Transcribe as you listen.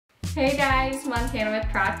Hey guys, Montana with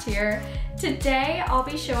Crockd here. Today I'll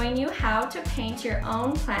be showing you how to paint your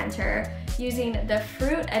own planter using the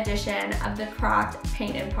fruit edition of the Crockd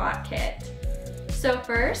Paint and Pot kit. So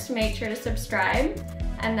first, make sure to subscribe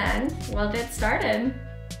and then we'll get started.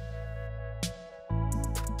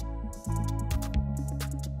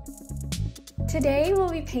 Today we'll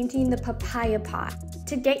be painting the papaya pot.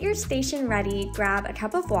 To get your station ready, grab a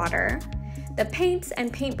cup of water, the paints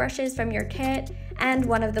and paintbrushes from your kit, and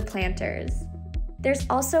one of the planters. There's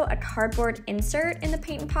also a cardboard insert in the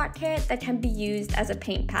paint and pot kit that can be used as a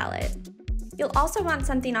paint palette. You'll also want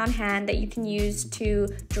something on hand that you can use to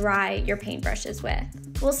dry your paintbrushes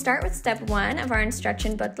with. We'll start with step 1 of our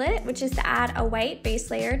instruction booklet, which is to add a white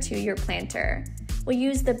base layer to your planter. We'll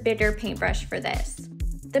use the bigger paintbrush for this.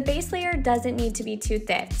 The base layer doesn't need to be too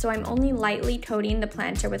thick, so I'm only lightly coating the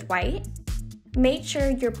planter with white. Make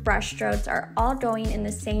sure your brush strokes are all going in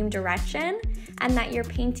the same direction and that you're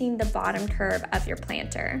painting the bottom curve of your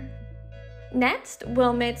planter. Next,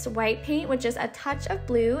 we'll mix white paint with just a touch of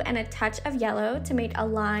blue and a touch of yellow to make a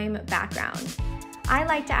lime background. I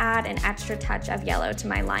like to add an extra touch of yellow to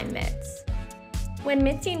my lime mix. When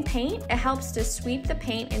mixing paint, it helps to sweep the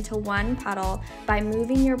paint into one puddle by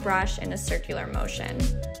moving your brush in a circular motion.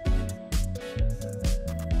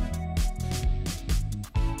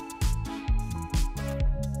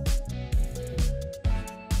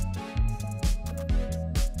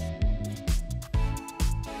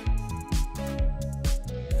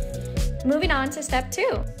 Moving on to step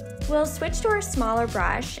 2. We'll switch to our smaller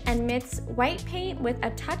brush and mix white paint with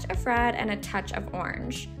a touch of red and a touch of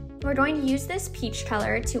orange. We're going to use this peach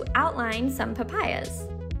color to outline some papayas.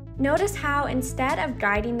 Notice how instead of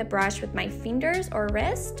guiding the brush with my fingers or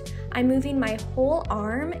wrist, I'm moving my whole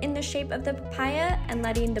arm in the shape of the papaya and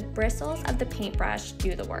letting the bristles of the paintbrush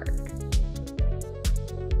do the work.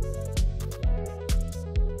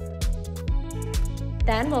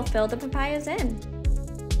 Then we'll fill the papayas in.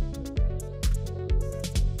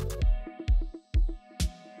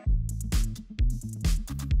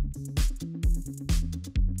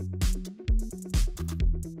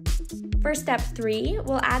 For step 3,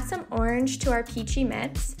 we'll add some orange to our peachy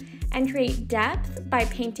mix and create depth by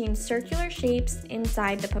painting circular shapes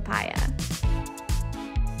inside the papaya.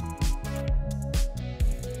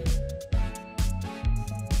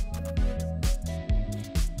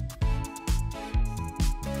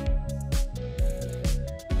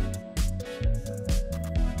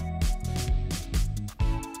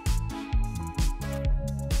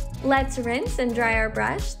 Let's rinse and dry our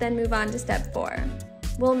brush, then move on to step 4.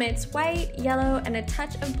 We'll mix white, yellow, and a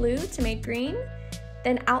touch of blue to make green,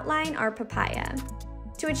 then outline our papaya.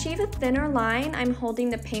 To achieve a thinner line, I'm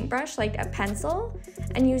holding the paintbrush like a pencil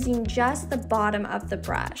and using just the bottom of the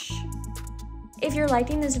brush. If you're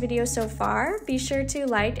liking this video so far, be sure to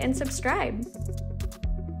like and subscribe.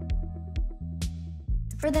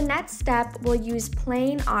 For the next step, we'll use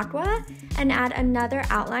plain aqua and add another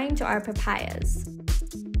outline to our papayas.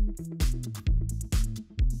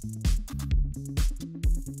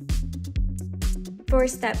 For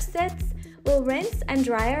step 6, we'll rinse and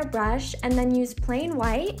dry our brush and then use plain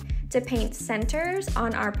white to paint centers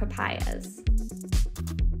on our papayas.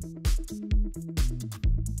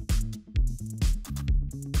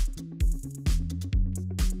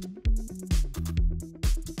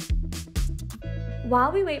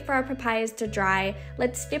 While we wait for our papayas to dry,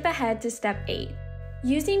 let's skip ahead to step 8.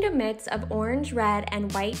 Using a mix of orange, red, and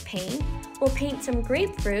white paint, we'll paint some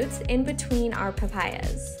grapefruits in between our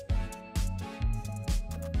papayas.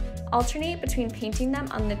 Alternate between painting them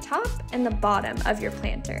on the top and the bottom of your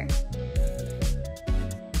planter.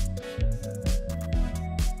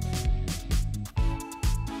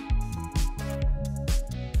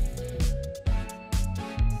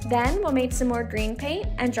 Then we'll make some more green paint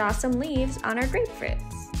and draw some leaves on our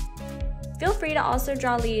grapefruits. Feel free to also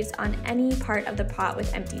draw leaves on any part of the pot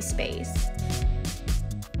with empty space.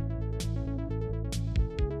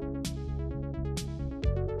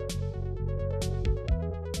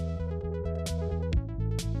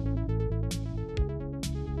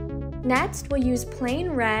 Next, we'll use plain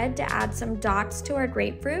red to add some dots to our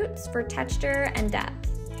grapefruits for texture and depth.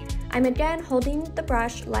 I'm again holding the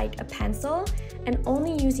brush like a pencil and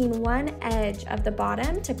only using one edge of the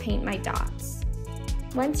bottom to paint my dots.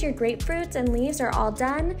 Once your grapefruits and leaves are all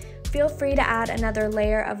done, feel free to add another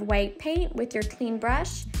layer of white paint with your clean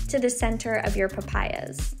brush to the center of your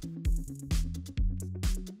papayas.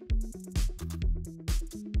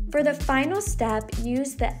 For the final step,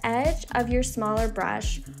 use the edge of your smaller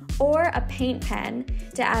brush or a paint pen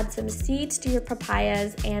to add some seeds to your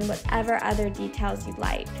papayas and whatever other details you'd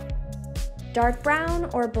like. Dark brown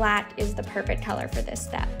or black is the perfect color for this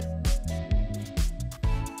step.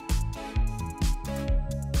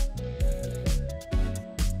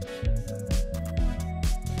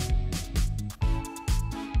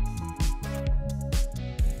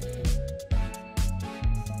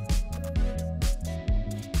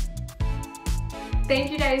 Thank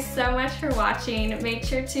you guys so much for watching. Make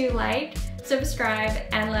sure to like, subscribe,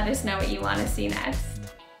 and let us know what you want to see next.